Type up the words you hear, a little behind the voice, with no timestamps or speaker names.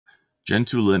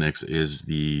Gentoo Linux is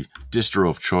the distro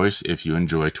of choice if you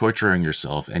enjoy torturing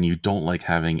yourself and you don't like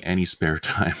having any spare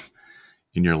time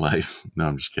in your life. No,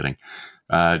 I'm just kidding.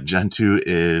 Gentoo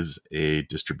is a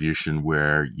distribution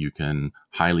where you can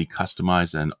highly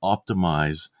customize and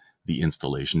optimize the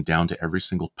installation down to every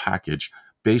single package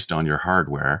based on your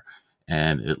hardware.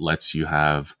 And it lets you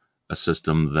have a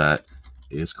system that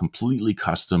is completely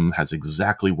custom, has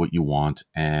exactly what you want,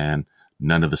 and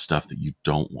none of the stuff that you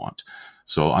don't want.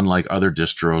 So unlike other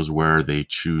distros where they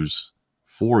choose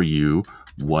for you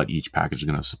what each package is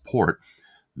going to support,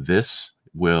 this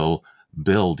will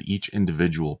build each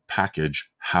individual package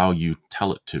how you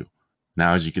tell it to.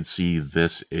 Now, as you can see,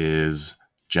 this is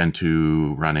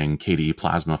Gentoo running KDE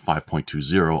Plasma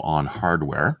 5.20 on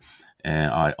hardware.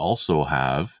 And I also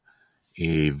have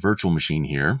a virtual machine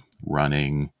here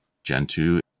running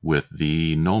Gentoo with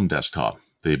the GNOME desktop.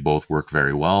 They both work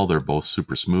very well. They're both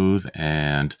super smooth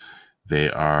and they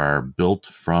are built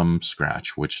from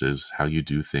scratch, which is how you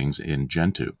do things in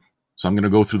Gentoo. So I'm going to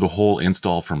go through the whole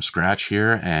install from scratch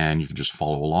here and you can just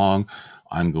follow along.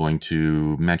 I'm going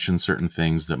to mention certain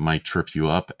things that might trip you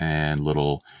up and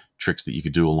little tricks that you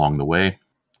could do along the way.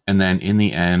 And then in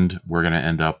the end, we're going to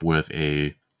end up with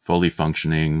a fully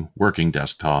functioning working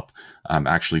desktop. I'm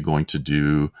actually going to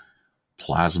do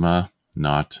Plasma,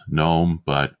 not GNOME,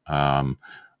 but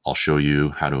I'll show you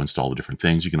how to install the different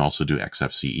things. You can also do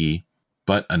XFCE.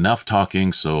 But enough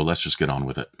talking, so let's just get on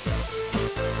with it.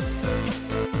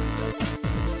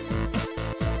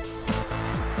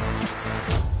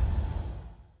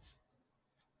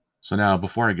 So now,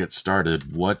 before I get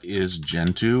started, what is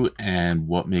Gentoo and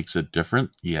what makes it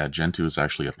different? Yeah, Gentoo is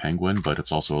actually a penguin, but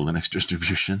it's also a Linux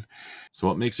distribution. So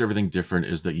what makes everything different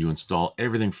is that you install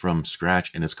everything from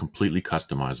scratch and it's completely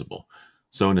customizable.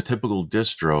 So in a typical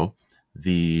distro,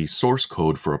 the source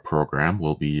code for a program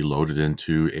will be loaded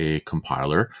into a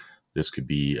compiler. This could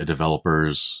be a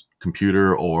developer's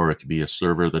computer or it could be a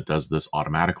server that does this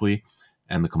automatically.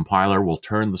 And the compiler will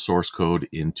turn the source code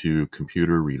into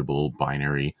computer readable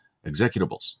binary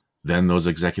executables. Then those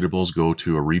executables go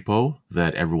to a repo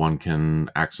that everyone can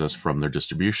access from their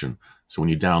distribution. So when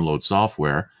you download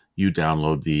software, you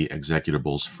download the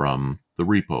executables from the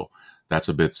repo. That's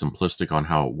a bit simplistic on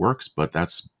how it works, but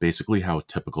that's basically how a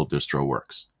typical distro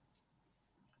works.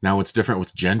 Now, what's different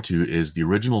with Gentoo is the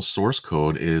original source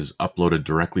code is uploaded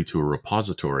directly to a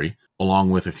repository,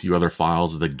 along with a few other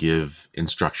files that give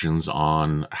instructions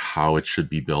on how it should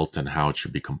be built and how it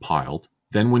should be compiled.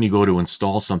 Then when you go to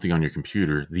install something on your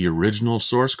computer, the original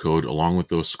source code, along with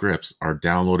those scripts, are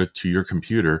downloaded to your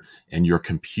computer, and your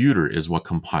computer is what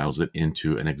compiles it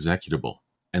into an executable.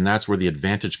 And that's where the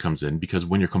advantage comes in, because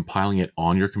when you're compiling it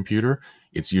on your computer,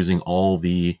 it's using all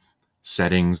the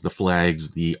settings, the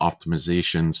flags, the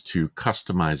optimizations to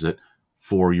customize it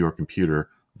for your computer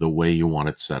the way you want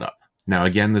it set up. Now,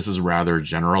 again, this is rather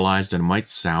generalized and it might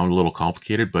sound a little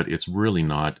complicated, but it's really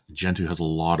not. Gentoo has a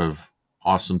lot of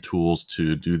awesome tools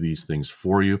to do these things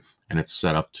for you, and it's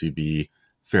set up to be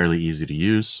fairly easy to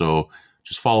use. So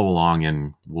just follow along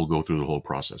and we'll go through the whole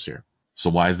process here. So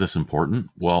why is this important?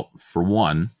 Well, for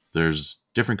one, there's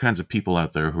different kinds of people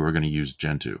out there who are going to use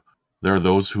Gentoo. There are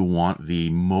those who want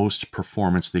the most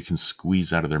performance they can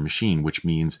squeeze out of their machine, which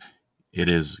means it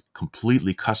is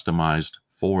completely customized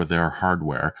for their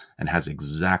hardware and has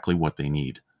exactly what they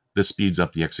need. This speeds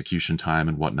up the execution time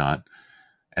and whatnot.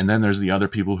 And then there's the other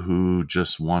people who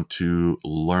just want to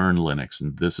learn Linux.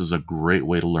 And this is a great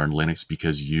way to learn Linux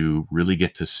because you really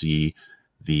get to see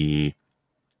the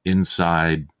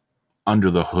inside,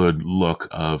 under the hood look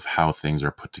of how things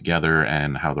are put together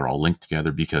and how they're all linked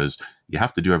together, because you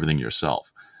have to do everything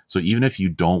yourself. So even if you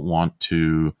don't want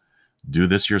to do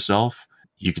this yourself,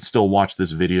 you can still watch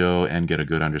this video and get a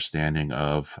good understanding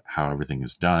of how everything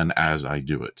is done as I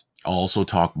do it. I'll also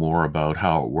talk more about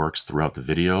how it works throughout the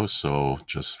video, so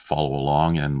just follow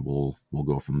along and we'll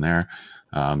go from there.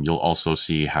 You'll also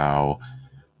see how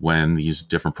when these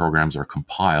different programs are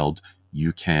compiled,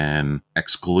 you can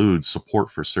exclude support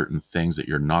for certain things that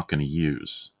you're not going to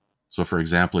use. So for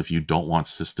example, if you don't want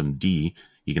systemd,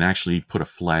 you can actually put a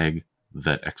flag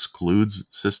that excludes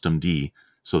systemd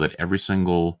so that every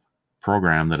single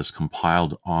program that is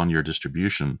compiled on your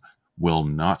distribution will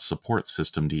not support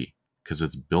systemd because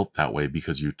it's built that way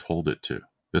because you told it to.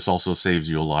 This also saves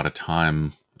you a lot of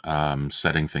time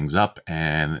setting things up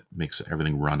and makes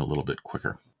everything run a little bit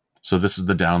quicker. So this is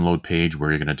the download page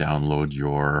where you're going to download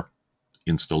your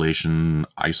installation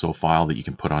ISO file that you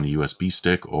can put on a USB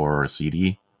stick or a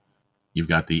CD. You've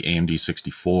got the AMD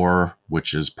 64,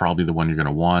 which is probably the one you're going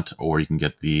to want, or you can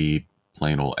get the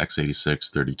plain old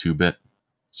x86 32-bit.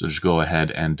 So just go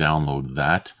ahead and download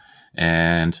that.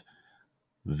 And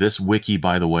This wiki,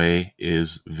 by the way,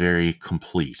 is very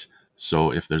complete.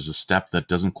 So if there's a step that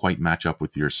doesn't quite match up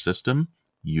with your system,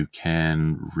 you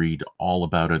can read all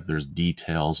about it. There's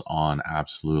details on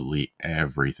absolutely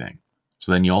everything.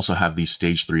 So then you also have these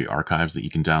stage 3 archives that you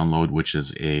can download, which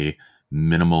is a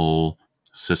minimal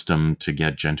system to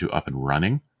get Gentoo up and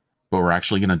running. But we're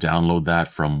actually going to download that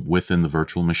from within the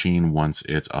virtual machine once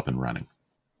it's up and running.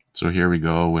 So here we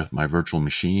go with my virtual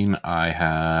machine. I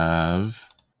have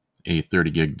a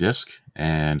 30 gig disk,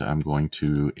 and I'm going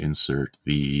to insert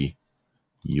the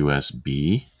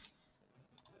USB.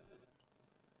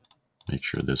 Make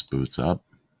sure this boots up.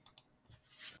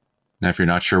 Now, if you're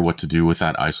not sure what to do with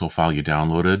that ISO file you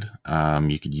downloaded,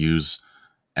 you could use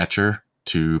Etcher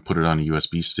to put it on a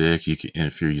USB stick.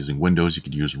 If you're using Windows, you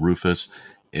could use Rufus.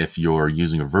 If you're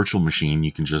using a virtual machine,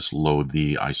 you can just load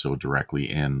the ISO directly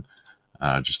in,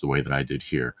 just the way that I did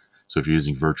here. So if you're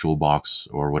using VirtualBox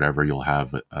or whatever, you'll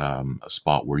have a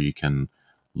spot where you can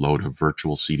load a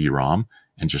virtual CD-ROM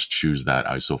and just choose that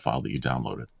ISO file that you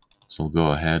downloaded. So we'll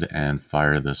go ahead and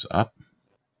fire this up.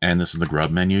 And this is the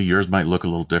grub menu. Yours might look a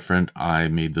little different. I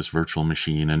made this virtual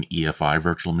machine an EFI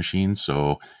virtual machine.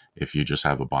 So if you just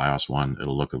have a BIOS one,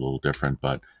 it'll look a little different,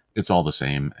 but it's all the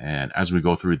same. And as we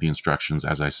go through the instructions,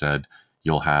 as I said,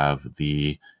 you'll have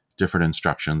the different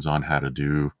instructions on how to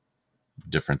do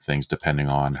different things depending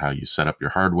on how you set up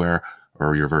your hardware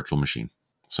or your virtual machine.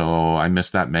 So I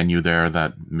missed that menu there.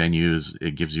 That menu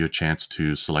it gives you a chance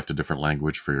to select a different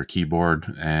language for your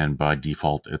keyboard, and by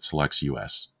default, it selects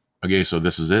US. Okay, so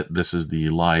this is it. This is the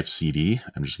live CD.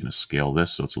 I'm just going to scale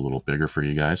this so it's a little bigger for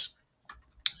you guys.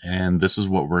 And this is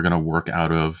what we're going to work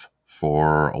out of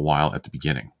for a while at the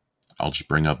beginning. I'll just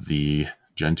bring up the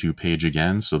Gentoo page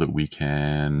again so that we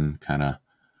can kind of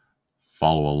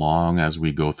follow along as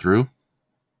we go through.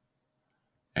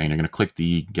 And you're going to click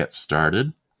the Get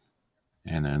Started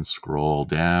and then scroll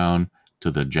down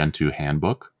to the Gentoo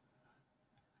Handbook.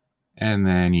 And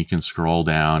then you can scroll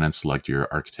down and select your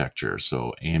architecture.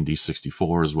 So AMD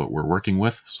 64 is what we're working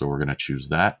with. So we're going to choose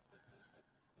that.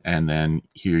 And then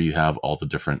here you have all the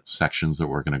different sections that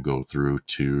we're going to go through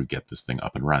to get this thing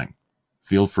up and running.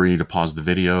 Feel free to pause the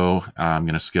video. I'm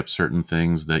going to skip certain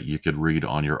things that you could read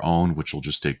on your own, which will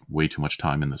just take way too much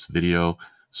time in this video.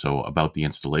 So about the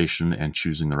installation and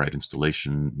choosing the right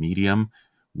installation medium,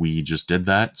 we just did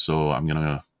that. So I'm going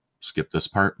to skip this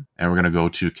part, and we're going to go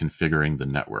to configuring the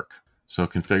network. So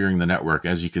configuring the network,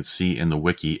 as you can see in the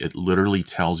wiki, it literally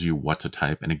tells you what to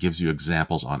type and it gives you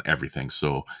examples on everything.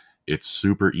 So it's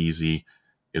super easy.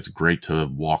 It's great to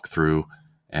walk through,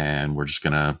 and we're just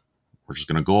gonna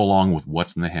go along with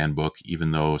what's in the handbook,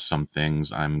 even though some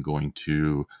things I'm going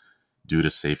to do to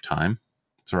save time.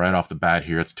 So right off the bat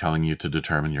here, it's telling you to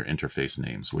determine your interface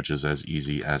names, which is as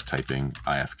easy as typing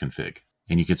ifconfig.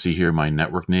 And you can see here my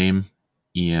network name,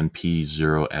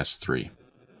 EMP0S3.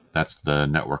 That's the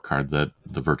network card that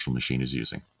the virtual machine is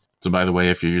using. So by the way,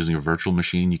 if you're using a virtual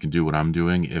machine, you can do what I'm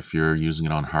doing. If you're using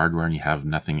it on hardware and you have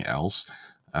nothing else,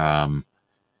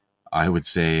 I would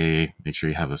say make sure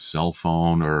you have a cell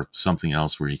phone or something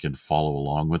else where you can follow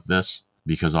along with this,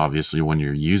 because obviously when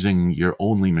you're using your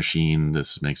only machine,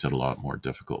 this makes it a lot more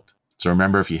difficult. So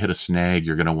remember, if you hit a snag,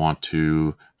 you're going to want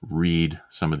to read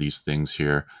some of these things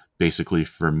here. Basically,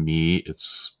 for me,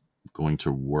 it's going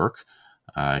to work.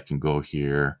 I can go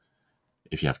here.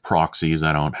 If you have proxies,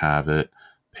 I don't have it.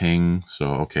 Ping.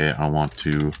 So, okay, I want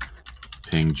to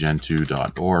ping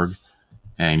gentoo.org,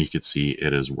 and you can see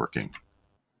it is working.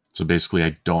 So basically,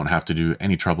 I don't have to do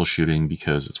any troubleshooting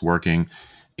because it's working.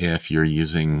 If you're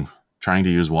trying to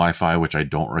use Wi-Fi, which I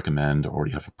don't recommend, or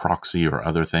you have a proxy or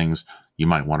other things, you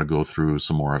might want to go through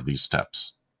some more of these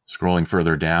steps. Scrolling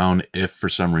further down, if for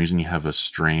some reason you have a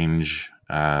strange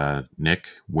NIC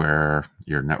where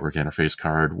your network interface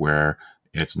card where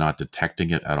it's not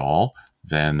detecting it at all,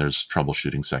 then there's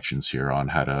troubleshooting sections here on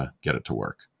how to get it to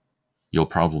work. You'll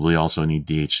probably also need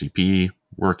DHCP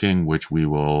working, which we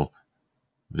will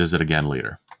visit again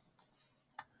later.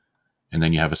 And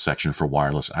then you have a section for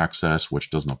wireless access, which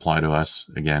doesn't apply to us.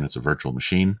 Again, it's a virtual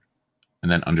machine.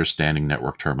 And then understanding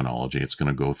network terminology. It's going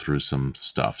to go through some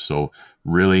stuff. So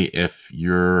really, if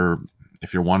you're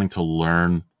wanting to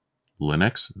learn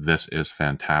Linux, this is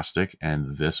fantastic,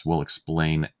 and this will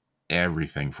explain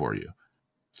everything for you.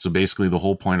 So basically, the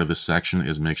whole point of this section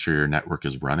is make sure your network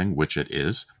is running, which it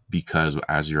is, because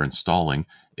as you're installing,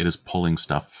 it is pulling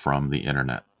stuff from the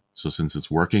internet. So since it's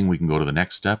working, we can go to the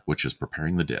next step, which is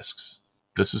preparing the disks.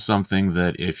 This is something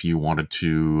that if you wanted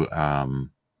to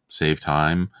save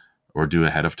time or do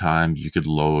ahead of time, you could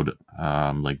load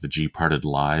like the gparted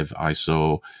live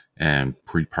ISO and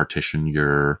pre-partition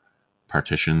your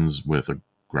partitions with a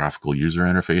graphical user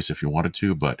interface if you wanted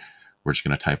to, but we're just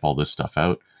going to type all this stuff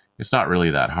out. It's not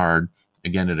really that hard.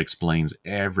 Again, it explains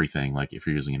everything. Like if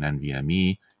you're using an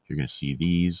NVMe, you're going to see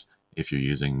these. If you're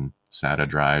using SATA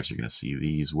drives, you're going to see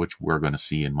these, which we're going to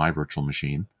see in my virtual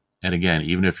machine. And again,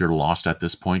 even if you're lost at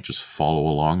this point, just follow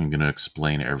along. I'm going to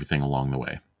explain everything along the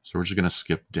way. So we're just going to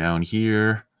skip down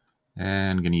here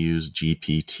and going to use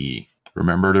GPT.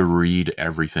 Remember to read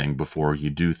everything before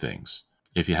you do things.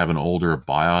 If you have an older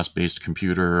BIOS-based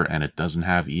computer and it doesn't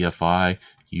have EFI,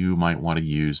 you might want to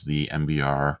use the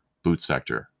MBR boot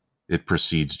sector. It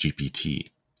precedes GPT.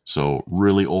 So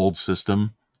really old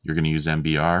system, you're going to use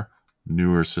MBR.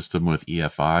 Newer system with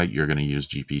EFI, you're going to use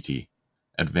GPT.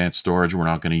 Advanced storage we're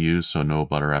not going to use, so no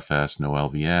Btrfs, no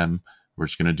LVM. We're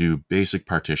just going to do basic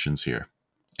partitions here.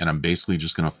 And I'm basically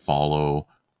just going to follow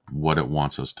what it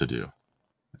wants us to do.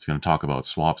 It's going to talk about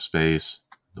swap space,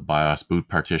 the BIOS boot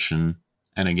partition.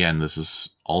 And again, this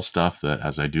is all stuff that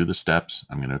as I do the steps,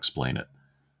 I'm going to explain it.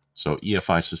 So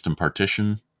EFI system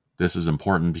partition. This is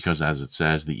important because as it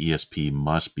says, the ESP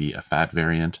must be a FAT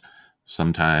variant.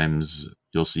 Sometimes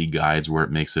you'll see guides where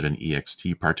it makes it an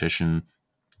EXT partition.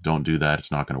 Don't do that.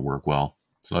 It's not going to work well.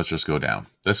 So let's just go down.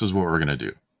 This is what we're going to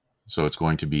do. So it's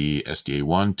going to be SDA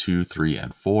 1, 2, 3,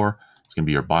 and 4. It's going to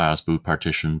be your BIOS boot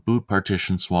partition,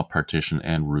 swap partition,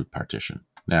 and root partition.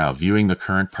 Now, viewing the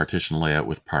current partition layout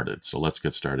with parted. So let's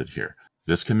get started here.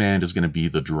 This command is going to be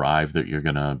the drive that you're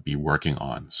going to be working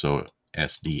on. So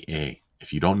SDA.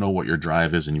 If you don't know what your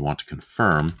drive is and you want to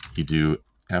confirm, you do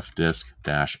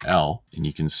fdisk-L, and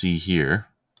you can see here,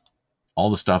 all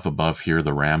the stuff above here,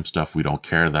 the RAM stuff, we don't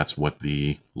care. That's what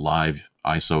the live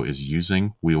ISO is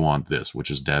using. We want this, which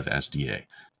is dev SDA.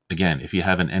 Again, if you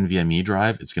have an NVMe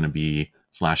drive, it's going to be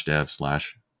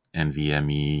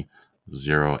 /dev/NVMe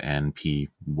 0NP,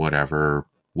 whatever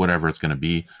it's going to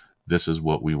be. This is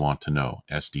what we want to know,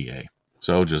 SDA.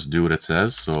 So just do what it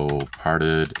says. So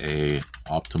parted a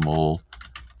optimal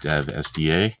dev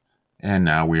SDA, and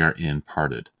now we are in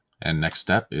parted. And next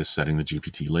step is setting the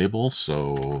GPT label.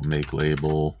 So make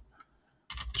label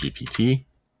GPT,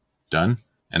 done.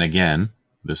 And again,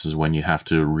 this is when you have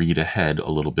to read ahead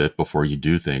a little bit before you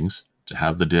do things. To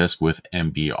have the disk with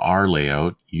MBR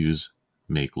layout, use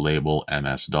make label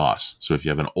MS-DOS. So if you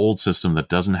have an old system that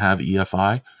doesn't have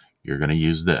EFI, you're going to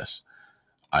use this.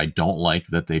 I don't like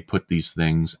that they put these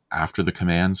things after the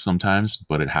commands sometimes,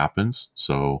 but it happens.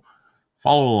 So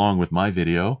follow along with my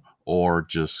video, or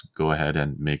just go ahead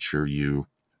and make sure you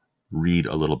read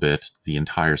a little bit the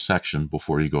entire section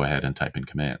before you go ahead and type in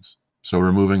commands. So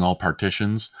removing all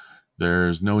partitions,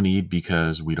 there's no need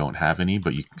because we don't have any,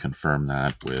 but you can confirm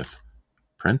that with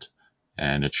print,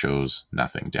 and it shows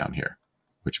nothing down here,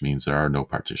 which means there are no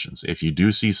partitions. If you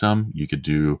do see some, you could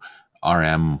do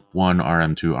RM1,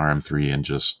 RM2, RM3, and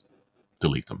just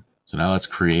delete them. So now let's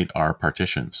create our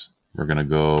partitions. We're going to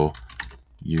go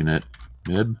unit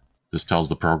mib. This tells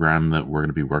the program that we're going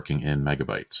to be working in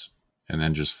megabytes. And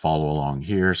then just follow along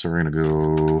here. So we're going to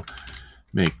go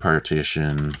make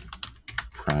partition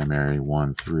primary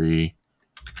 1.3,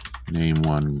 name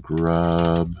 1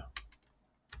 grub,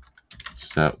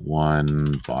 set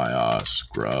 1 BIOS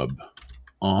grub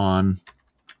on,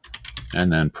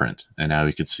 and then print. And now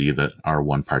you can see that our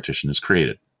one partition is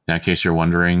created. Now, in case you're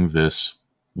wondering, this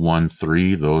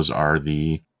 1.3, those are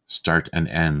the start and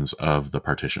ends of the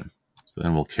partition. So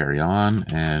then we'll carry on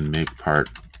and make part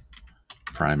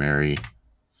primary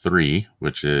 3,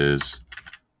 which is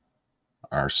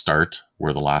our start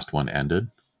where the last one ended,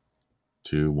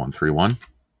 to 131.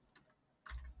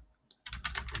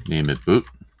 Name it boot.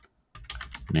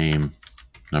 Name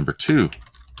number 2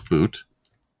 boot.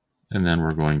 And then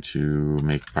we're going to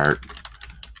make part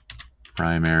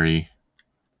primary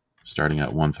starting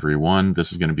at 131.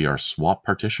 This is going to be our swap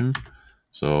partition.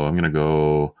 So I'm going to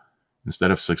go,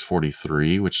 instead of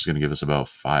 643, which is going to give us about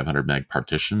 500 meg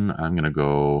partition, I'm going to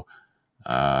go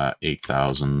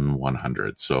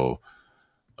 8,100. So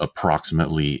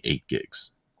approximately 8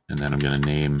 gigs. And then I'm going to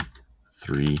name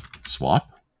 3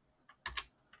 swap.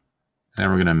 And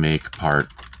we're going to make part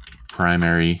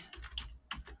primary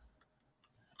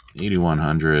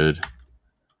 8100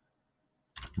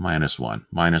 -1.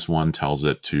 -1 tells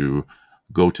it to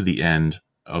go to the end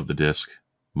of the disk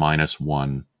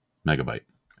 -1 megabyte.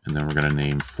 And then we're going to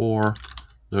name 4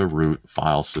 the root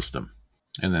file system.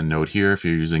 And then note here, if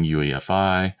you're using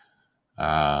UEFI,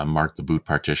 mark the boot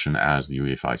partition as the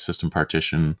UEFI system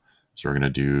partition. So we're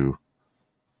going to do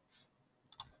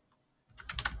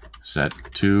set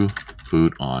to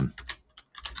boot on,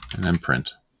 and then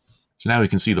print. So now we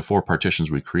can see the 4 partitions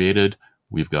we created.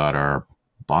 We've got our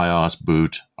BIOS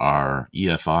boot, our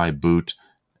EFI boot,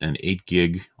 an 8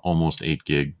 gig, almost 8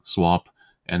 gig swap,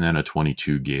 and then a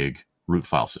 22 gig root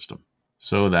file system.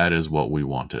 So that is what we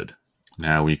wanted.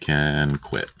 Now we can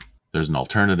quit. There's an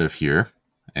alternative here,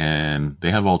 and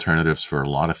they have alternatives for a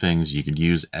lot of things. You could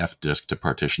use fdisk to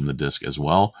partition the disk as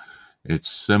well. It's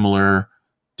similar,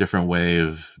 different way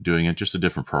of doing it, just a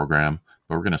different program,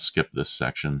 but we're going to skip this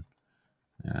section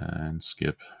and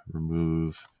skip,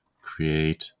 remove,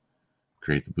 create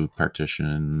the boot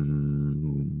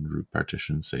partition, root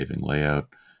partition, saving layout.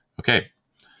 Okay,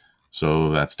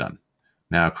 so that's done.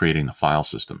 Now creating the file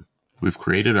system. We've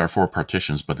created our 4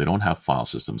 partitions, but they don't have file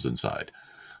systems inside.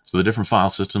 So the different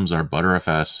file systems are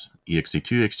Btrfs,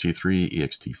 ext2, ext3,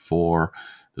 ext4.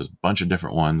 There's a bunch of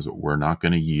different ones. We're not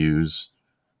going to use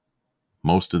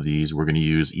most of these. We're going to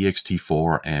use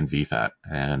ext4 and vfat,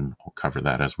 and I'll cover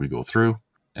that as we go through.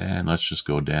 And let's just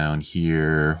go down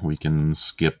here. We can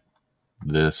skip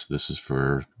this. This is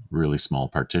for really small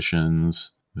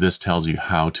partitions. This tells you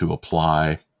how to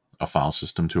apply a file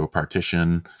system to a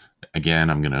partition. Again,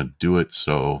 I'm going to do it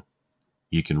so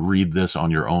you can read this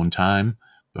on your own time,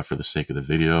 but for the sake of the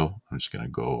video, I'm just going to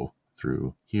go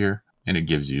through here, and it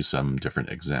gives you some different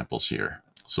examples here.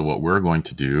 So what we're going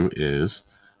to do is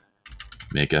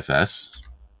make fs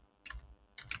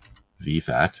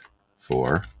vfat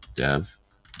for dev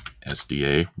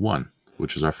sda1,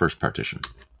 which is our first partition.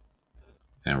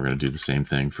 And we're going to do the same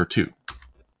thing for 2.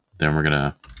 Then we're going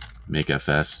to make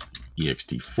fs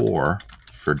ext4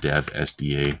 for dev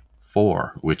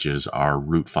sda4, which is our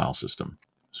root file system.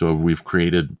 So we've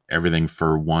created everything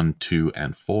for 1, 2,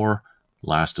 and 4.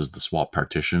 Last is the swap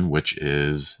partition, which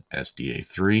is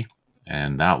sda3.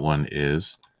 And that one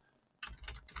is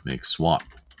make swap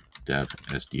dev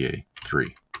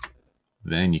sda3.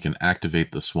 Then you can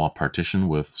activate the swap partition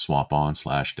with swap on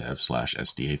 /dev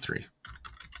 /sda3.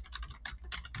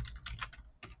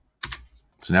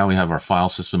 So now we have our file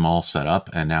system all set up,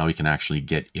 and now we can actually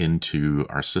get into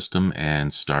our system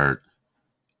and start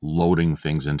loading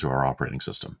things into our operating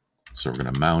system. So we're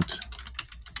going to mount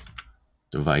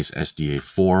device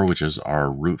sda4, which is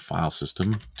our root file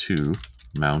system, to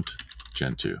mount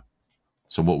Gentoo.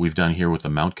 So what we've done here with the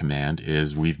mount command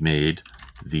is we've made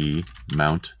the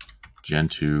mount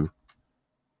Gentoo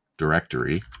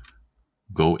directory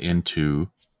go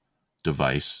into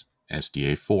device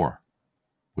sda4,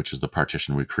 which is the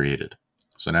partition we created.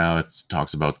 So now it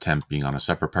talks about temp being on a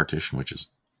separate partition,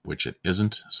 which it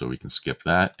isn't. So we can skip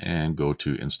that and go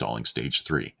to installing stage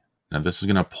 3. Now this is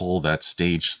going to pull that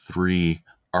stage 3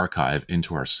 archive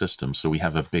into our system, so we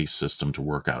have a base system to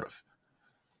work out of.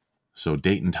 So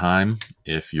date and time,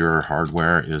 if your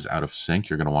hardware is out of sync,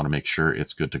 you're going to want to make sure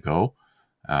it's good to go.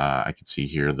 I can see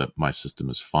here that my system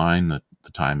is fine, that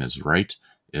the time is right.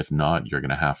 If not, you're going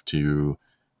to have to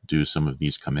do some of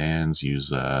these commands,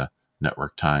 use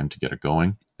network time to get it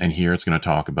going. And here it's going to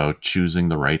talk about choosing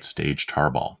the right stage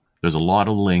tarball. There's a lot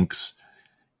of links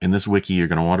in this wiki you're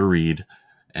going to want to read.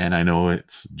 And I know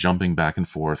it's jumping back and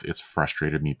forth. It's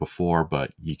frustrated me before,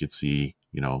 but you could see,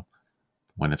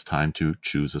 when it's time to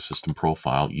choose a system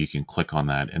profile, you can click on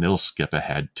that and it'll skip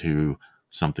ahead to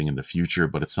something in the future,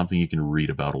 but it's something you can read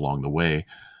about along the way,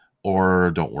 or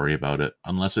don't worry about it.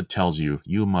 Unless it tells you,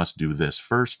 you must do this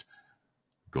first,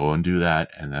 go and do that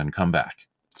and then come back.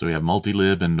 So we have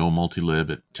multilib and no multilib.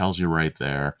 It tells you right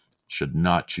there, should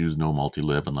not choose no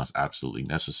multilib unless absolutely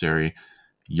necessary.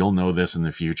 You'll know this in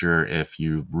the future if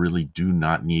you really do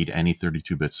not need any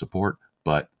 32-bit support,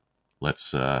 but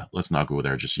let's not go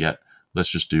there just yet. Let's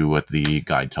just do what the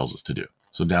guide tells us to do.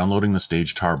 So downloading the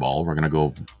stage tarball, we're going to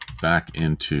go back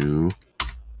into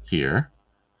here,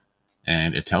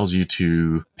 and it tells you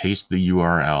to paste the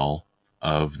URL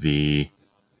of the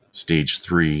stage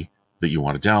 3 that you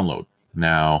want to download.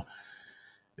 Now,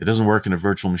 it doesn't work in a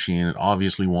virtual machine. It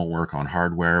obviously won't work on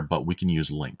hardware, but we can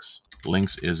use Lynx.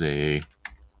 Lynx is a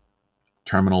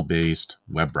terminal-based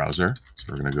web browser. So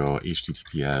we're going to go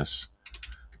https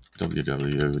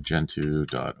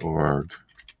www.gentoo.org.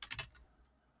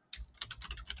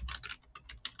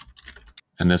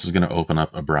 And this is going to open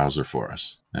up a browser for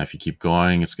us. Now, if you keep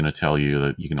going, it's going to tell you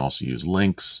that you can also use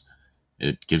Lynx.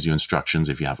 It gives you instructions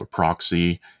if you have a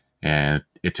proxy, and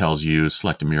it tells you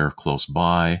select a mirror close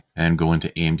by and go into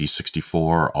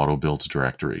AMD64 auto build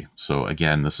directory. So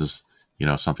again, this is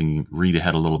something you read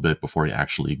ahead a little bit before you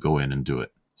actually go in and do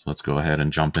it. So let's go ahead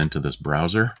and jump into this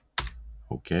browser.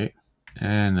 Okay.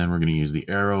 And then we're going to use the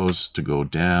arrows to go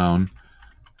down.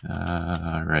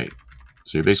 All right.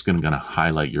 So you're basically going to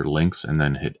highlight your links and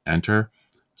then hit enter.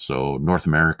 So North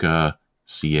America,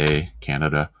 CA,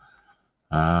 Canada.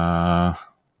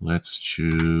 Let's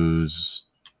choose,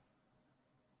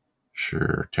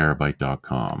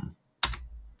 terabyte.com.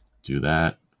 Do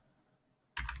that.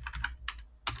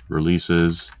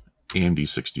 releases, AMD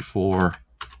 64,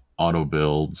 auto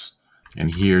builds,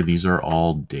 and here these are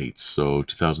all dates. So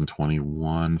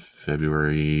 2021,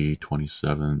 February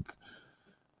 27th.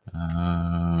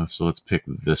 So let's pick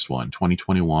this one,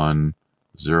 2021,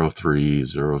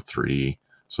 0303.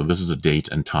 So this is a date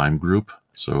and time group.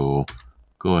 So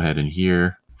go ahead and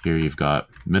here you've got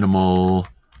minimal,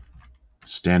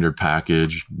 standard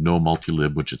package, no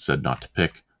multi-lib, which it said not to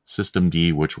pick,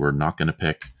 systemd, which we're not going to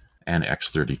pick, and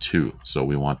x32. So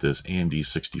we want this AMD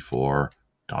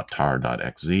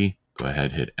 64.tar.xz. Go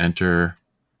ahead, hit enter,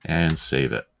 and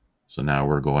save it. So now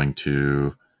we're going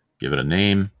to give it a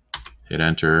name, hit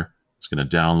enter, it's going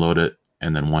to download it,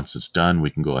 and then once it's done,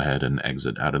 we can go ahead and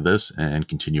exit out of this and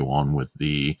continue on with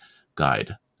the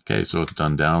guide. Okay, so it's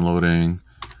done downloading.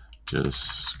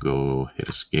 Just go hit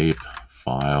escape,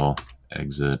 file,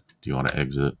 exit. Do you want to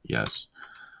exit? Yes.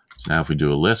 So now if we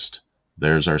do a list,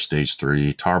 there's our stage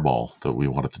 3 tarball that we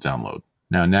wanted to download.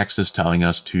 Now next is telling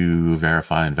us to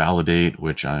verify and validate,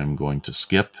 which I'm going to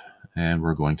skip, and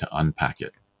we're going to unpack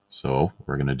it. So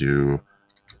we're going to do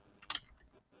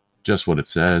just what it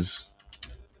says,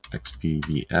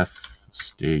 xpvf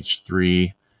stage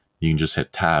 3. You can just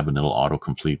hit tab and it'll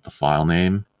auto-complete the file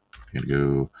name. You're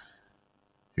going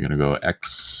to go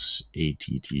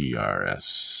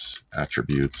xattrs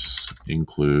attributes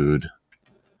include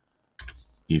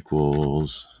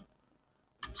equals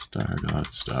star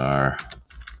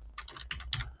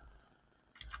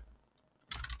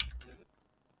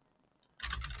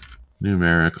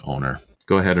numeric owner.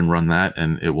 Go ahead and run that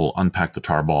and it will unpack the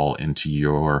tarball into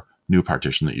your new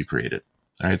partition that you created.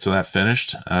 All right, so that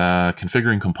finished.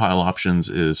 Configuring compile options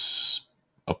is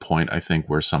a point, I think,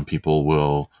 where some people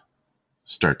will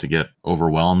start to get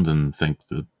overwhelmed and think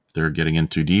that they're getting in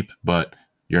too deep, but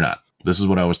you're not. This is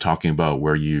what I was talking about,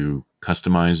 where you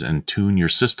customize and tune your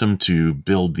system to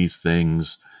build these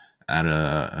things at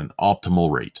an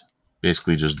optimal rate.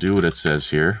 Basically, just do what it says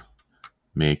here,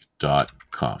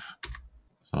 make.conf.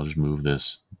 So I'll just move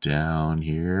this down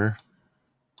here,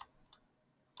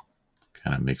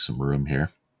 kind of make some room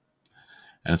here.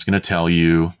 And it's going to tell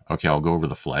you, okay, I'll go over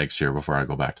the flags here before I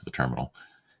go back to the terminal.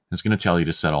 It's going to tell you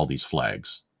to set all these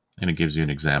flags. And it gives you an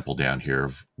example down here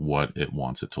of what it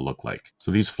wants it to look like.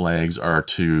 So these flags are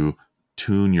to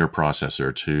tune your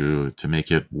processor to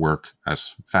make it work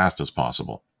as fast as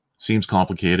possible. Seems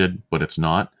complicated, but it's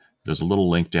not. There's a little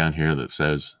link down here that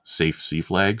says safe C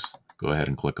flags. Go ahead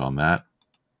and click on that.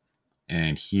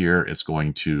 And here it's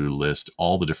going to list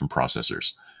all the different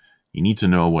processors. You need to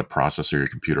know what processor your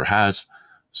computer has.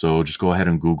 So just go ahead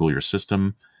and Google your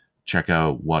system. Check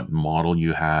out what model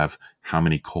you have, how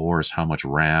many cores, how much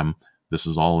RAM. This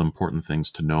is all important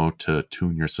things to know to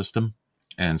tune your system.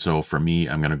 And so for me,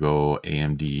 I'm going to go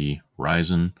AMD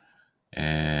Ryzen,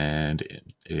 and it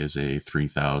is a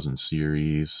 3000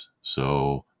 series.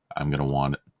 So I'm going to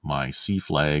want my C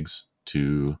flags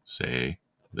to say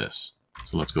this.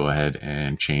 So let's go ahead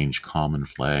and change common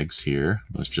flags here.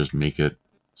 Let's just make it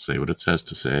say what it says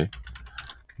to say.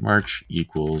 March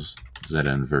equals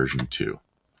ZN version 2.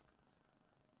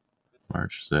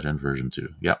 March ZN version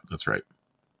 2. Yep, that's right.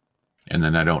 And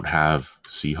then I don't have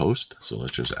C host, so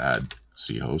let's just add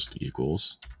C host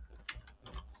equals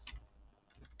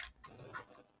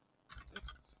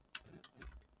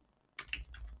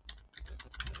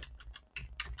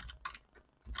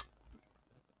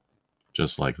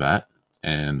just like that.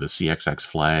 And the CXX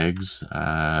flags,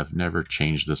 I've never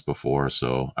changed this before,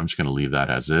 so I'm just going to leave that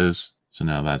as is. So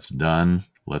now that's done.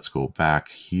 Let's go back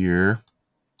here.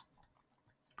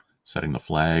 Setting the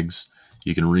flags.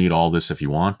 You can read all this if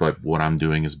you want, but what I'm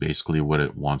doing is basically what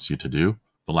it wants you to do.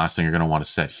 The last thing you're going to want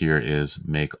to set here is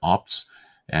make opts,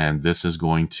 and this is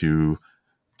going to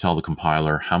tell the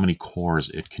compiler how many cores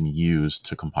it can use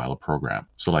to compile a program.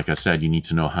 So like I said, you need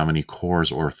to know how many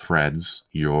cores or threads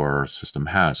your system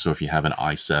has. So if you have an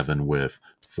i7 with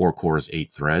 4 cores,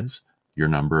 8 threads, your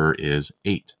number is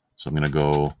 8. So I'm going to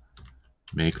go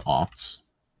make opts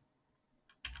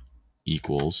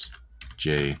equals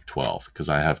J12 because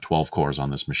I have 12 cores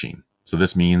on this machine. So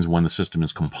this means when the system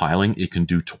is compiling, it can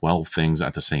do 12 things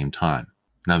at the same time.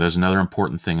 Now there's another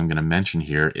important thing I'm going to mention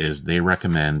here is they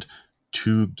recommend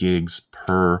 2 gigs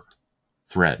per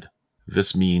thread.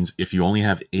 This means if you only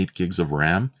have 8 gigs of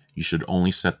RAM, you should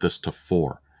only set this to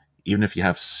 4. Even if you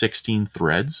have 16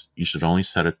 threads, you should only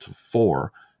set it to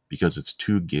 4 because it's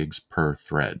 2 gigs per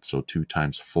thread. So 2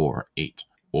 times 4, 8.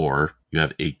 Or you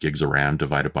have 8 gigs of RAM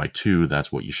divided by 2,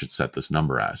 that's what you should set this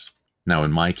number as. Now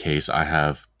in my case, I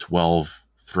have 12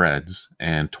 threads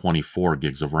and 24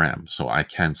 gigs of RAM, so I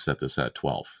can set this at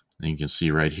 12. And you can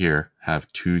see right here,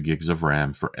 have 2 gigs of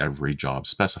RAM for every job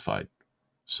specified.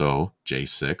 So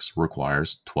J6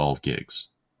 requires 12 gigs.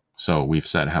 So we've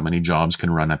said how many jobs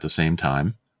can run at the same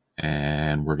time,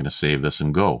 and we're going to save this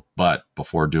and go. But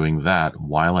before doing that,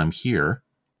 while I'm here,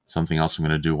 something else I'm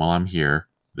going to do while I'm here,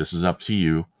 this is up to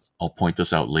you. I'll point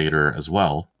this out later as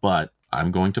well, but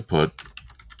I'm going to put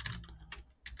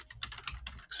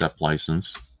accept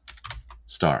license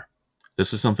star.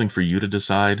 This is something for you to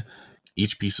decide.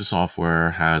 Each piece of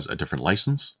software has a different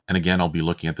license. And again, I'll be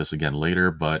looking at this again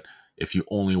later, but if you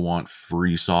only want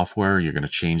free software, you're going to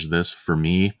change this. For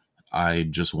me, I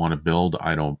just want to build.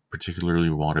 I don't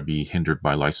particularly want to be hindered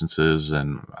by licenses,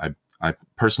 and I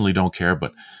personally don't care,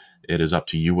 but it is up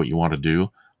to you what you want to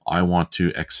do. I want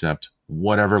to accept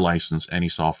whatever license any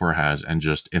software has and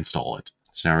just install it.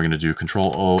 So now we're going to do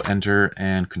Control O, enter,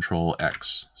 and Control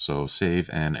X. So save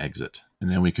and exit.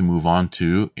 And then we can move on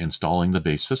to installing the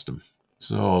base system.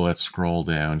 So let's scroll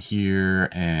down here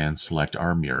and select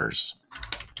our mirrors.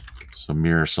 So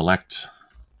mirror select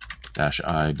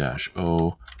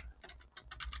 -I-O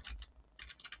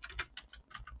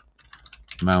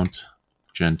mount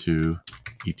Gentoo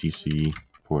etc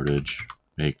portage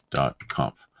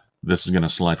make.conf. This is going to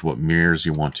select what mirrors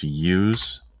you want to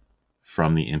use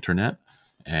from the internet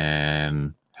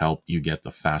and help you get the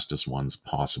fastest ones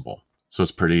possible. So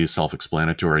it's pretty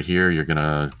self-explanatory here. You're going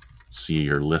to see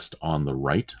your list on the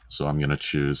right. So I'm going to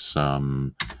choose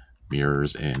some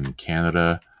mirrors in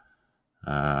Canada.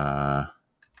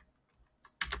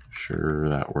 Sure,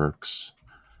 that works.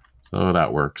 So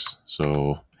that works.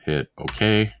 So hit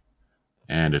OK,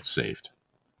 and it's saved.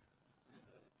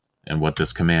 And what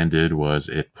this command did was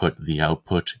it put the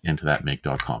output into that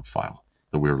make.conf file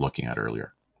that we were looking at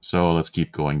earlier. So let's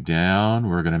keep going down.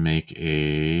 We're going to make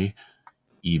a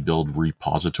eBuild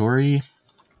repository.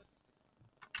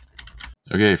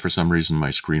 Okay, for some reason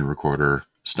my screen recorder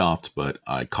stopped, but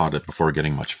I caught it before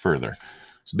getting much further.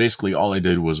 So basically all I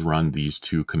did was run these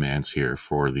two commands here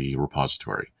for the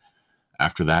repository.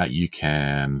 After that, you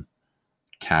can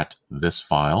cat this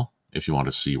file. If you want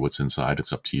to see what's inside,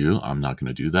 it's up to you. I'm not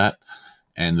going to do that.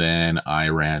 And then I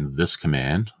ran this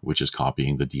command, which is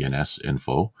copying the DNS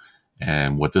info.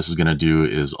 And what this is going to do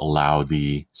is allow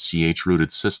the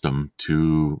ch-rooted system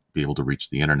to be able to reach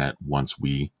the internet once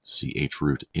we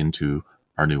ch-root into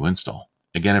our new install.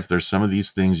 Again, if there's some of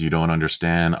these things you don't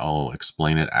understand, I'll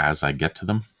explain it as I get to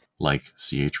them, like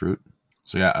ch-root.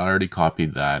 So yeah, I already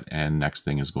copied that. And next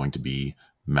thing is going to be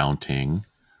mounting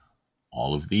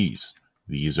all of these.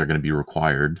 These are going to be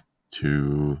required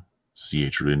to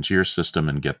ch-root into your system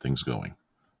and get things going.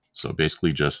 So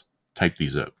basically just type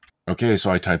these out. Okay,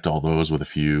 so I typed all those with a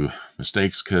few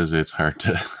mistakes because it's hard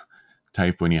to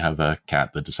type when you have a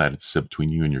cat that decided to sit between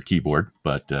you and your keyboard,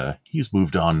 but he's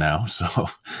moved on now. So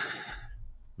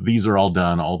these are all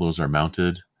done. All those are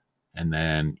mounted. And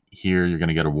then here you're going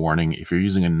to get a warning. If you're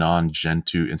using a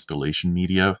non-Gentoo installation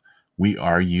media, we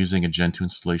are using a Gentoo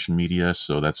installation media,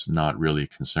 so that's not really a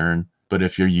concern. But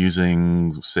if you're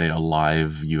using, say, a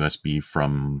live USB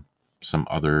from some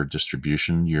other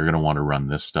distribution, you're going to want to run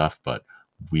this stuff, but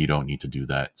we don't need to do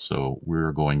that. So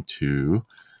we're going to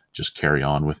just carry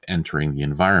on with entering the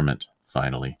environment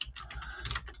finally.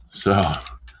 So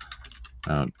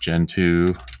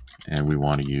Gentoo, and we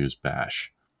want to use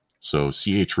bash. So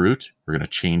ch-root, we're going to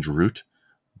change root.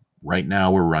 Right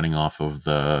now we're running off of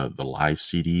the live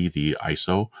CD, the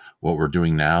ISO. What we're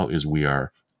doing now is we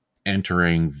are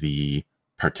entering the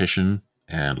partition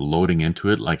and loading into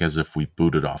it like as if we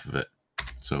booted off of it.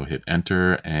 So hit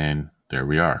enter and there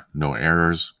we are. No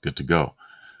errors, good to go.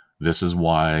 This is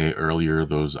why earlier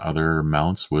those other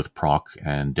mounts with proc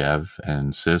and dev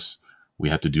and sys, we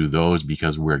had to do those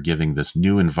because we're giving this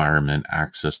new environment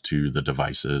access to the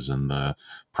devices and the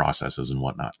processes and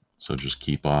whatnot. So just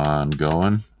keep on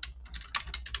going.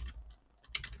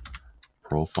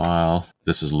 Profile.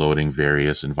 This is loading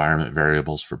various environment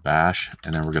variables for bash,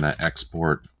 and then we're going to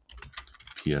export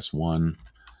PS1.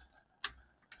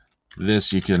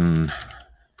 This you can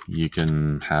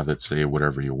have it say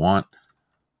whatever you want,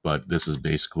 but this is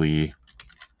basically,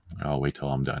 I'll wait till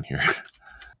I'm done here.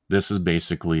 This is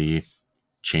basically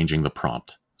changing the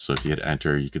prompt. So if you hit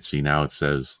enter, you can see now it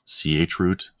says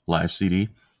ch-root live CD.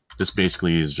 This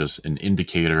basically is just an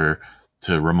indicator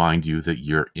to remind you that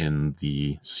you're in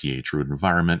the ch-root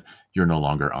environment. You're no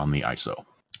longer on the ISO.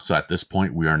 So at this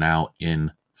point, we are now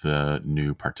in the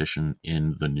new partition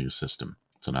in the new system.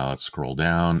 So now let's scroll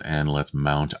down and let's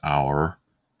mount our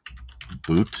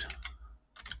boot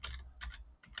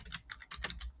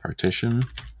partition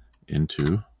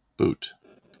into boot.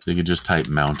 So you could just type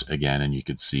mount again and you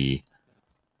could see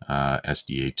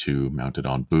SDA2 mounted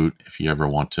on boot. If you ever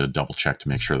want to double check to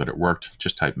make sure that it worked,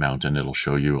 just type mount and it'll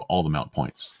show you all the mount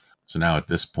points. So now at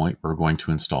this point, we're going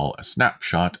to install a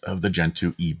snapshot of the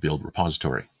Gentoo eBuild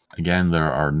repository. Again,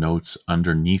 there are notes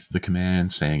underneath the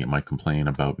command saying it might complain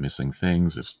about missing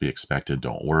things. It's to be expected.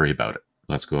 Don't worry about it.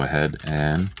 Let's go ahead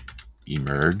and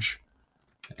emerge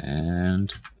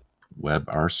and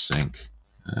webrsync.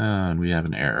 And we have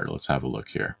an error. Let's have a look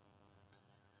here.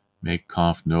 Make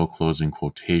conf no closing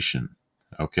quotation.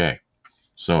 Okay,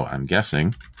 so I'm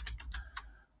guessing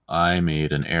I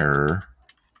made an error.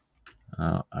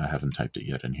 I haven't typed it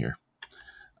yet in here.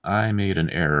 I made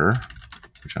an error,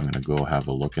 which I'm going to go have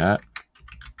a look at.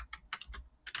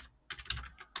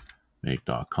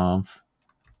 Make.conf.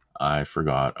 I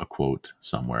forgot a quote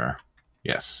somewhere.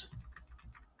 Yes.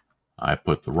 I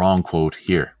put the wrong quote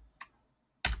here.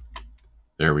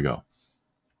 There we go.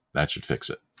 That should fix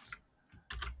it.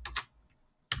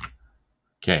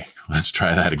 Okay, let's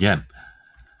try that again.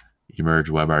 Emerge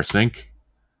WebRSync.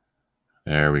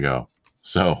 There we go.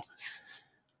 So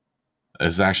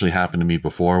this actually happened to me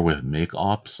before with make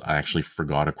ops. I actually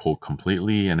forgot a quote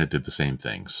completely and it did the same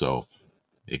thing. So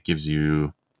it gives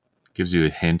you a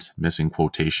hint, missing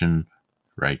quotation,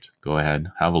 right? Go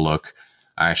ahead, have a look.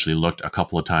 I actually looked a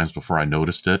couple of times before I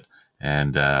noticed it.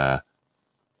 And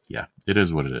yeah, it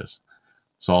is what it is.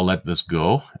 So I'll let this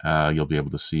go. You'll be able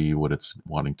to see what it's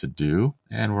wanting to do.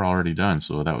 And we're already done.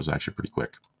 So that was actually pretty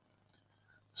quick.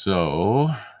 So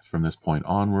from this point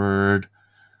onward,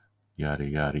 yada,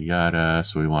 yada, yada.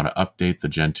 So we want to update the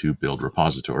Gentoo build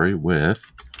repository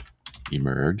with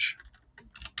emerge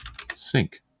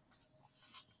sync.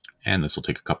 And this will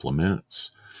take a couple of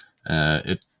minutes.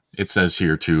 It says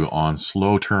here too, on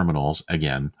slow terminals,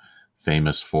 again,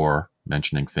 famous for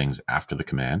mentioning things after the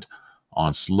command.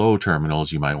 On slow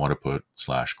terminals, you might want to put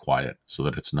 /quiet so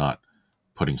that it's not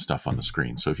putting stuff on the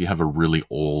screen. So if you have a really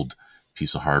old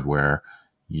piece of hardware,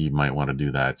 you might want to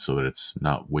do that so that it's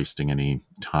not wasting any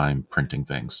time printing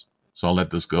things. So I'll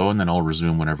let this go and then I'll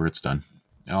resume whenever it's done.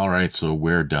 All right, so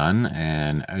we're done.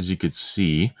 And as you could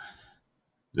see,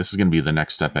 this is going to be the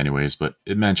next step anyways, but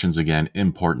it mentions again,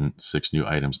 important 6 new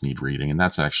items need reading. And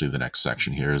that's actually the next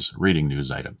section here is reading news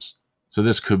items. So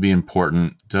this could be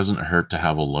important. Doesn't hurt to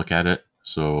have a look at it.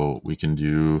 So we can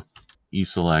do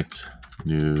eSelect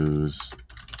news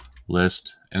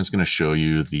list, and it's going to show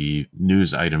you the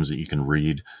news items that you can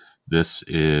read. This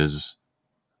is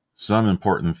some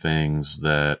important things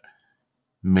that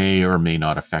may or may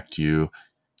not affect you.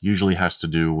 Usually has to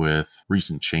do with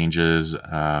recent changes,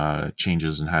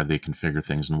 changes in how they configure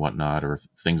things and whatnot, or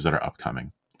things that are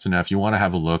upcoming. So now if you want to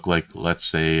have a look, like let's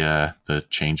say the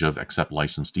change of accept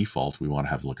license default, we want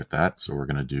to have a look at that. So we're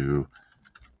going to do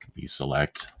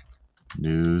eSelect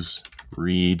news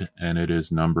read, and it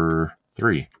is number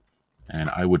 3. And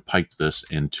I would pipe this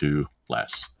into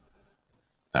less.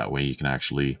 That way you can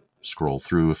actually scroll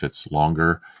through if it's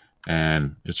longer,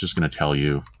 and it's just going to tell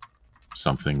you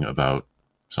something about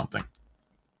something.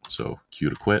 So Q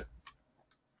to quit.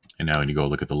 And now when you go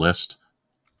look at the list,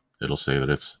 it'll say that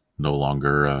it's no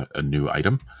longer a new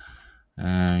item.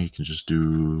 You can just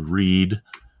do read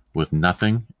with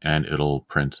nothing and it'll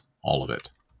print all of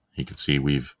it. You can see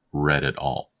we've read it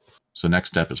all. So next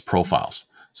step is profiles.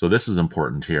 So this is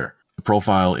important here. The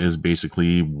profile is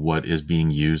basically what is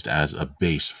being used as a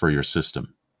base for your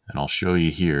system. And I'll show you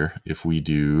here, if we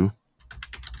do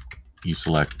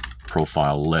eSelect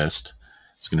profile list,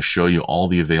 it's going to show you all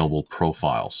the available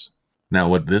profiles. Now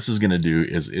what this is going to do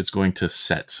is it's going to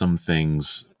set some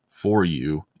things for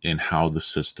you in how the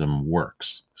system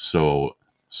works. So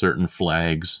certain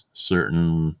flags,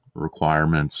 certain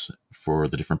requirements for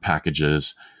the different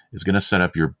packages is going to set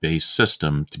up your base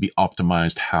system to be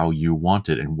optimized how you want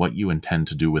it and what you intend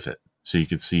to do with it. So you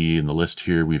can see in the list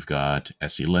here, we've got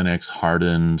SE Linux,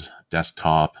 hardened,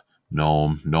 desktop,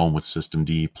 GNOME, GNOME with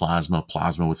systemd, Plasma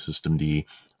with systemd,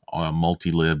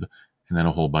 multilib, and then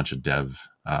a whole bunch of dev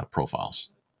profiles,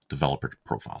 developer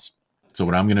profiles. So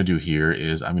what I'm going to do here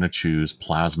is I'm going to choose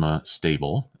Plasma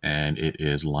stable, and it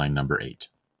is line number 8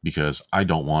 because I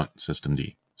don't want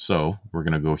systemd. So we're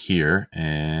going to go here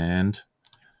and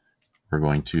we're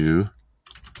going to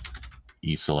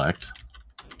eSelect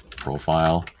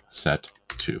profile set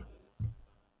 2.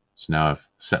 So now I've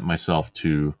set myself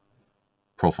to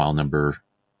profile number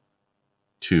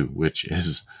 2, which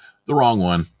is the wrong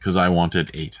one because I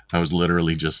wanted 8. I was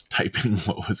literally just typing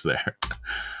what was there.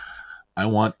 I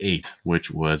want 8,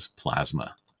 which was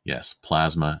Plasma. Yes,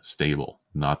 Plasma stable,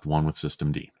 not the one with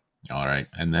systemd. All right,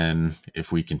 and then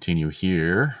if we continue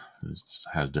here, this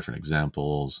has different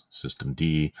examples,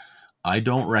 systemd. I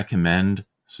don't recommend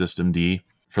systemd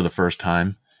for the first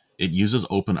time. It uses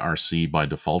OpenRC by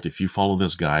default. If you follow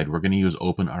this guide, we're going to use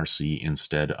OpenRC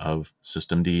instead of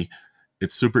systemd.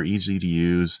 It's super easy to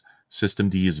use.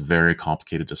 Systemd is very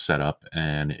complicated to set up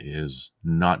and is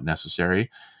not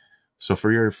necessary. So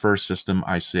for your first system,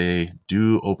 I say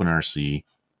do OpenRC.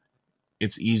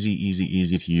 It's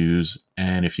easy to use.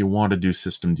 And if you want to do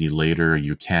systemd later,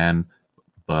 you can,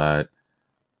 but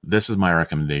this is my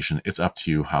recommendation. It's up to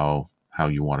you how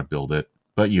you want to build it,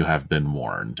 but you have been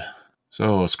warned.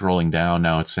 So scrolling down,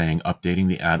 now it's saying updating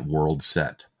the @world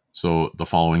set. So the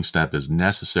following step is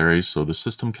necessary so the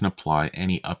system can apply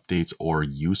any updates or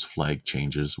use flag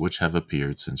changes which have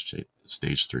appeared since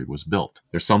stage 3 was built.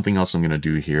 There's something else I'm going to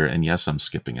do here, and yes, I'm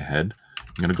skipping ahead.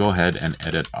 I'm going to go ahead and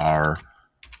edit our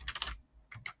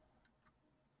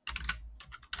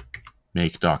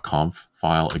make.conf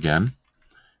file again.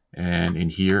 And in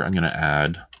here, I'm going to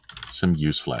add some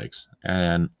use flags.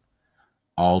 And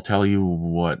I'll tell you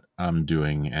what I'm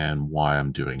doing and why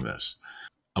I'm doing this.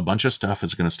 A bunch of stuff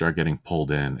is going to start getting pulled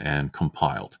in and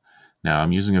compiled. Now,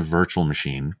 I'm using a virtual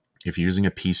machine. If you're using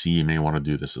a PC, you may want to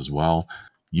do this as well.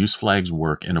 Use flags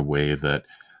work in a way that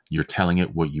you're telling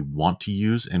it what you want to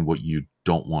use and what you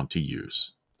don't want to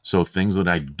use. So things that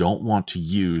I don't want to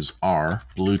use are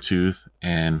Bluetooth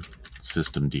and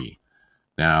systemd.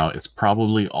 Now, it's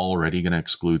probably already going to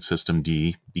exclude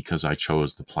systemd because I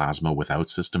chose the Plasma without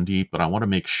systemd, but I want to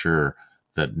make sure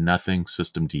that nothing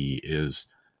systemd is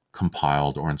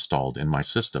compiled or installed in my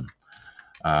system.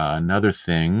 Another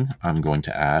thing I'm going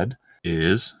to add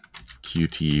is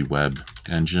Qt Web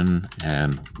Engine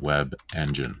and Web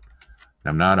Engine.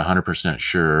 I'm not 100%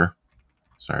 sure.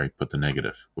 Sorry, put the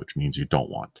negative, which means you don't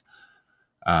want.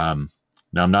 Now,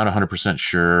 I'm not 100%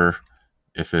 sure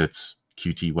if it's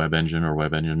Qt Web Engine or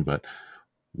Web Engine, but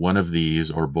one of these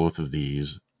or both of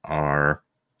these are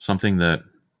something that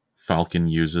Falcon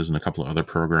uses and a couple of other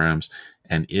programs,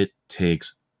 and it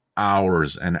takes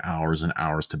hours and hours and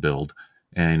hours to build,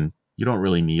 and you don't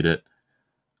really need it.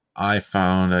 I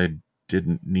found I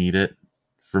didn't need it.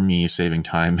 For me, saving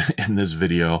time in this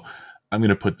video, I'm going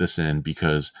to put this in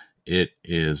because it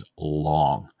is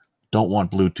long. Don't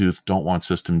want Bluetooth, don't want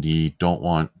systemd, don't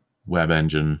want Web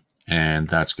Engine, and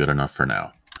that's good enough for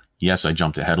now. Yes, I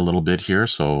jumped ahead a little bit here,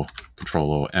 so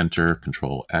Control-O, Enter,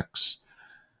 Control-X.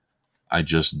 I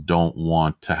just don't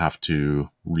want to have to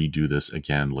redo this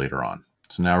again later on.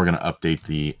 So now we're going to update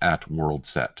the @world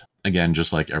set. Again,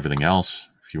 just like everything else,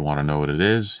 if you want to know what it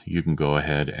is, you can go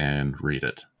ahead and read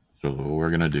it. So we're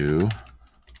going to do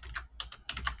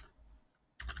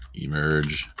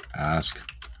emerge, ask,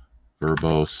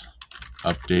 verbose,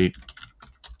 update,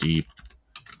 deep,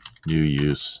 new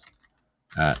use,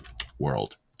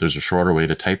 @world. There's a shorter way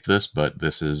to type this, but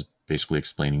this is basically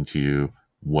explaining to you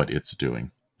what it's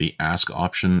doing. The ask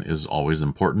option is always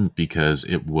important because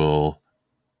it will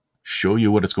show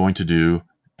you what it's going to do,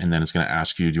 and then it's going to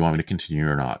ask you, do you want me to continue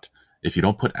or not? If you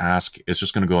don't put ask, it's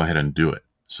just going to go ahead and do it.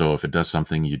 So if it does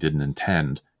something you didn't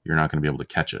intend, you're not going to be able to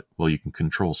catch it. Well, you can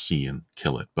Control-C and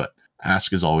kill it, but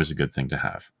ask is always a good thing to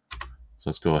have. So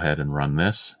let's go ahead and run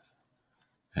this,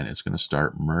 and it's going to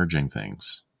start merging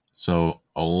things. So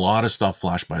a lot of stuff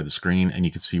flashed by the screen, and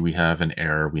you can see we have an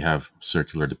error. We have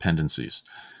circular dependencies.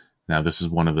 Now, this is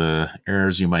one of the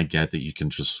errors you might get that you can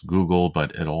just Google,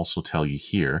 but it'll also tell you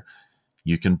here,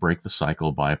 you can break the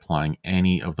cycle by applying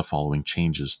any of the following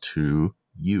changes to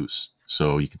use.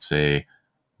 So you could say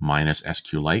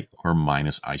 -SQLite or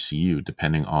 -ICU,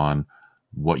 depending on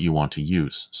what you want to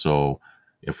use. So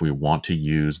if we want to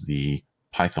use the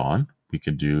Python, we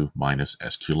could do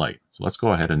 -SQLite. So let's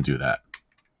go ahead and do that.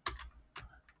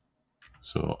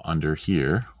 So under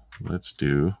here, let's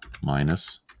do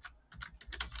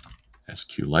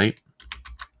 -SQLite,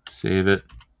 save it,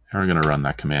 and we're going to run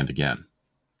that command again.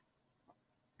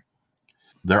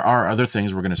 There are other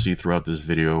things we're going to see throughout this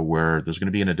video where there's going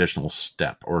to be an additional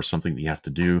step or something that you have to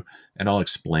do, and I'll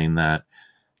explain that.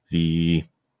 The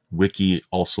wiki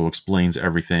also explains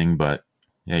everything, but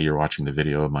yeah, you're watching the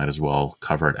video, might as well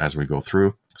cover it as we go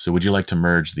through. So would you like to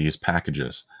merge these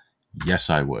packages? Yes,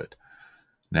 I would.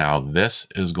 Now, this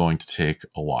is going to take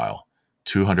a while.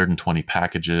 220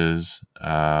 packages.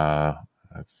 I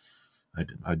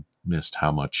missed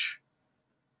how much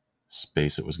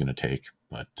space it was going to take,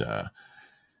 but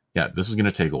yeah, this is going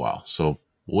to take a while. So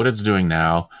what it's doing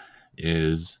now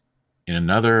is in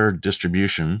another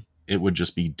distribution, it would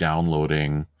just be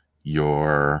downloading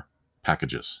your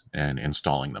packages and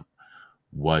installing them.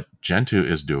 What Gentoo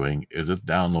is doing is it's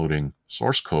downloading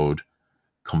source code,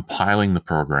 compiling the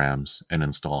programs, and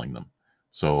installing them.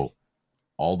 So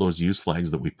all those use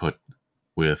flags that we put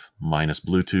with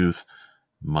 -Bluetooth,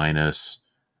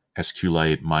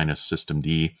 -SQLite,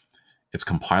 -systemd, it's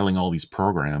compiling all these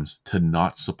programs to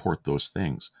not support those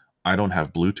things. I don't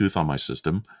have Bluetooth on my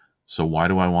system, so why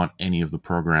do I want any of the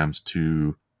programs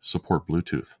to support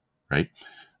Bluetooth, right?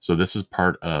 So this is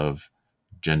part of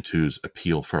Gentoo's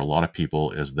appeal for a lot of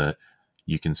people, is that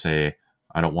you can say,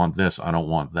 I don't want this, I don't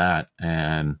want that,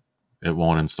 and it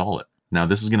won't install it. Now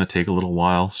this is going to take a little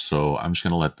while, so I'm just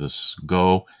going to let this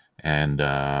go, and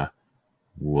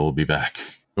we'll be back.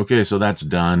 Okay, so that's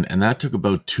done, and that took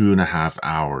about 2.5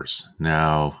 hours.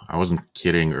 Now, I wasn't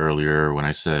kidding earlier when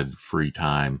I said free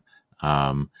time.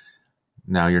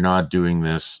 Now, you're not doing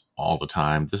this all the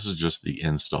time. This is just the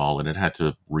install, and it had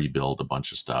to rebuild a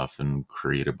bunch of stuff and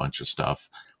create a bunch of stuff.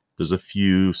 There's a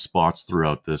few spots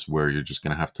throughout this where you're just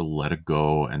going to have to let it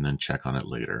go and then check on it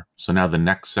later. So now the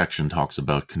next section talks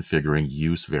about configuring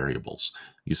use variables.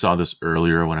 You saw this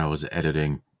earlier when I was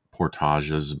editing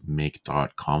Portage's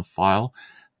make.conf file.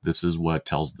 This is what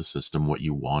tells the system what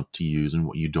you want to use and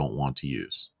what you don't want to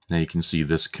use. Now you can see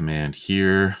this command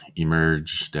here,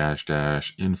 emerge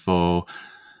 -- info.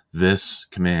 This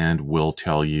command will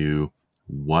tell you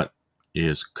what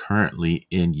is currently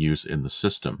in use in the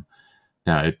system.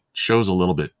 Now it shows a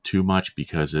little bit too much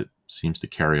because it seems to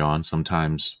carry on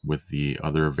sometimes with the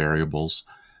other variables.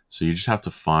 So you just have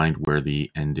to find where the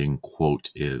ending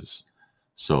quote is.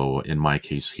 So in my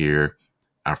case here,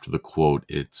 after the quote,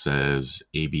 it says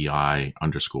ABI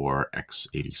 _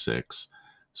 x86.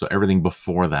 So everything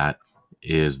before that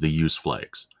is the use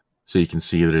flags. So you can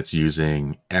see that it's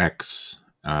using X,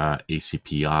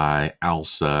 ACPI,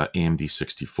 ALSA,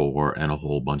 AMD64, and a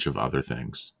whole bunch of other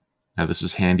things. Now this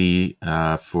is handy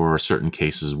for certain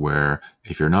cases where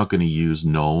if you're not going to use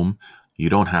GNOME, you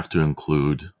don't have to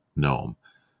include GNOME.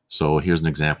 So here's an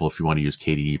example. If you want to use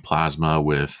KDE Plasma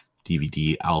with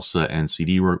DVD, ALSA, and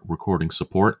CD recording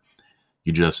support,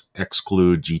 you just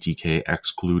exclude GTK,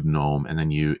 exclude GNOME, and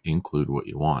then you include what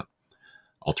you want.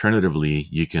 Alternatively,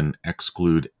 you can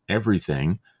exclude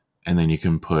everything, and then you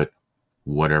can put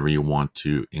whatever you want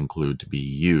to include to be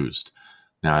used.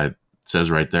 Now, it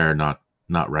says right there, not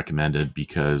recommended,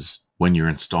 because when you're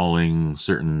installing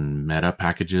certain meta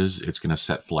packages, it's going to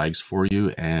set flags for you,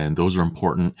 and those are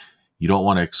important. You don't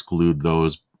want to exclude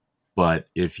those, but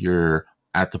if you're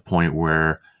at the point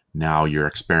where now you're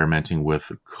experimenting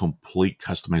with complete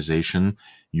customization,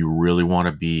 you really want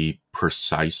to be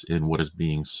precise in what is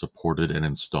being supported and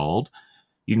installed,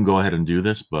 you can go ahead and do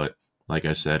this, but like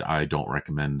I said, I don't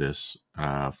recommend this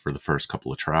for the first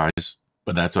couple of tries,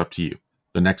 but that's up to you.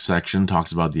 The next section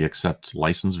talks about the accept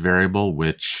license variable,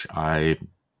 which I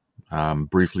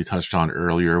briefly touched on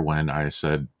earlier when I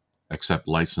said accept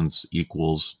license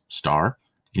equals star.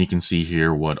 And you can see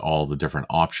here what all the different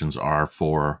options are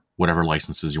for whatever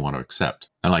licenses you want to accept.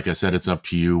 And like I said, it's up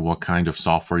to you what kind of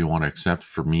software you want to accept.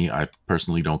 For me, I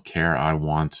personally don't care. I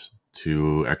want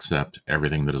to accept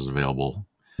everything that is available.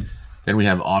 Then we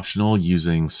have optional,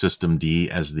 using systemd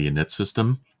as the init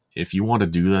system. If you want to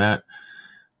do that,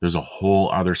 there's a whole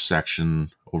other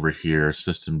section over here,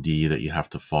 systemd, that you have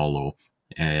to follow,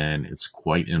 and it's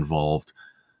quite involved.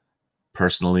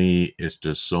 Personally, it's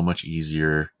just so much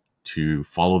easier to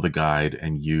follow the guide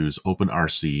and use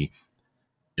OpenRC.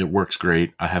 It works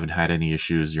great. I haven't had any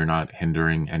issues. You're not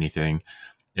hindering anything.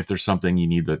 If there's something you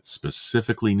need that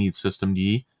specifically needs systemd,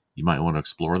 you might want to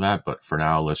explore that. But for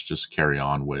now, let's just carry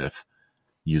on with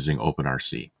using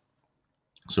OpenRC.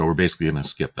 So we're basically going to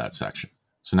skip that section.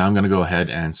 So now I'm going to go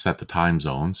ahead and set the time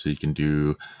zone. So you can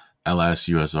do ls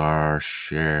usr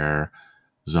share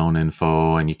zone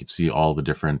info, and you can see all the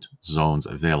different zones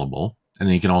available. And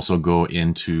then you can also go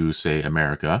into, say,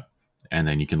 America, and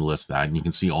then you can list that, and you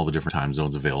can see all the different time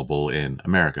zones available in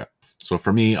America. So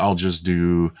for me, I'll just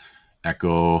do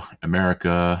echo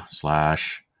America /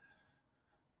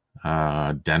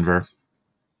 Denver.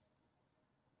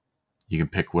 You can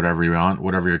pick whatever you want,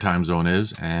 whatever your time zone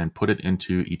is, and put it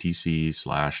into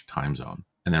etc/time zone.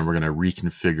 And then we're going to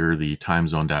reconfigure the time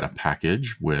zone data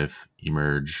package with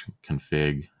emerge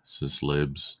config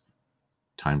syslibs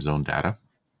time zone data.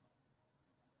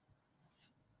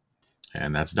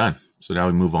 And that's done. So now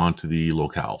we move on to the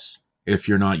locales. If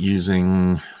you're not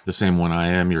using the same one I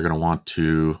am, you're going to want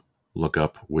to look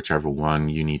up whichever one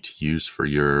you need to use for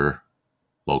your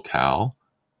locale.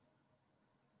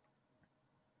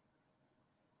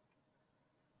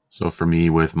 So for me,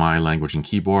 with my language and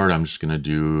keyboard, I'm just going to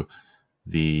do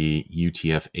the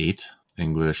UTF-8,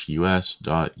 English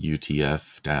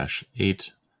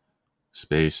US.UTF-8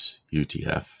 space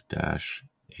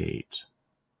UTF-8.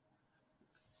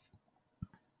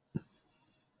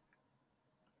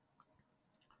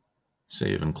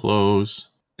 Save and close,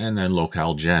 and then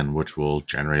locale gen, which will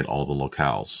generate all the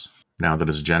locales. Now that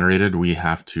it's generated, we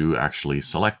have to actually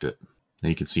select it. Now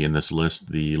you can see in this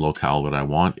list, the locale that I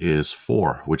want is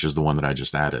 4, which is the one that I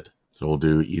just added. So we'll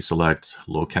do eSelect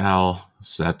locale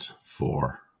set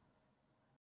 4.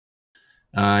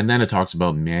 And then it talks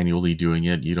about manually doing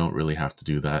it. You don't really have to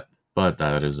do that, but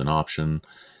that is an option.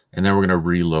 And then we're going to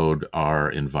reload our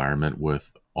environment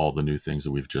with all the new things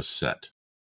that we've just set.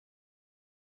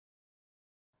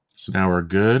 So now we're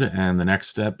good, and the next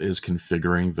step is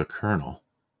configuring the kernel.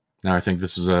 Now I think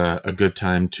this is a good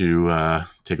time to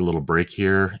take a little break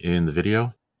here in the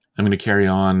video. I'm going to carry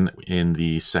on in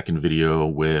the second video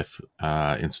with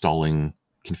configuring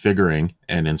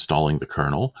and installing the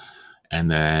kernel, and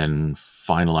then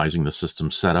finalizing the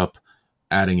system setup,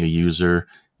 adding a user,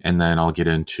 and then I'll get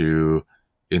into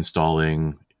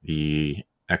installing the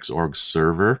Xorg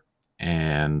server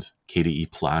and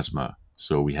KDE Plasma,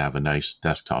 so we have a nice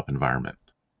desktop environment.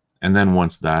 And then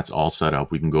once that's all set up,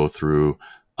 we can go through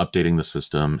updating the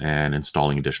system and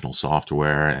installing additional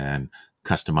software and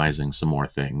customizing some more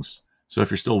things. So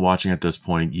if you're still watching at this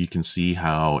point, you can see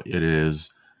how it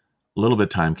is a little bit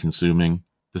time consuming.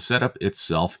 The setup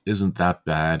itself isn't that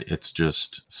bad. It's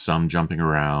just some jumping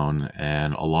around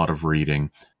and a lot of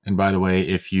reading. And by the way,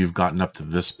 if you've gotten up to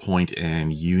this point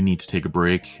and you need to take a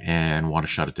break and want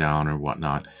to shut it down or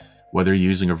whatnot, whether you're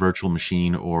using a virtual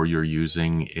machine or you're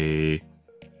using a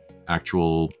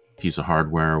actual piece of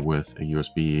hardware with a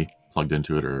USB plugged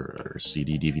into it or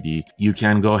CD, DVD, you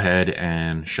can go ahead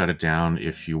and shut it down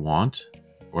if you want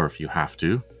or if you have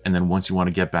to. And then once you want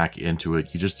to get back into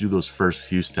it, you just do those first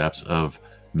few steps of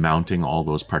mounting all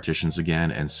those partitions again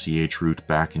and chroot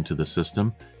back into the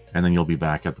system, and then you'll be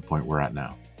back at the point we're at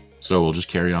now. So we'll just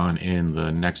carry on in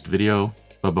the next video.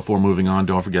 But before moving on,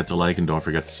 don't forget to like and don't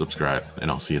forget to subscribe, and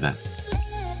I'll see you then.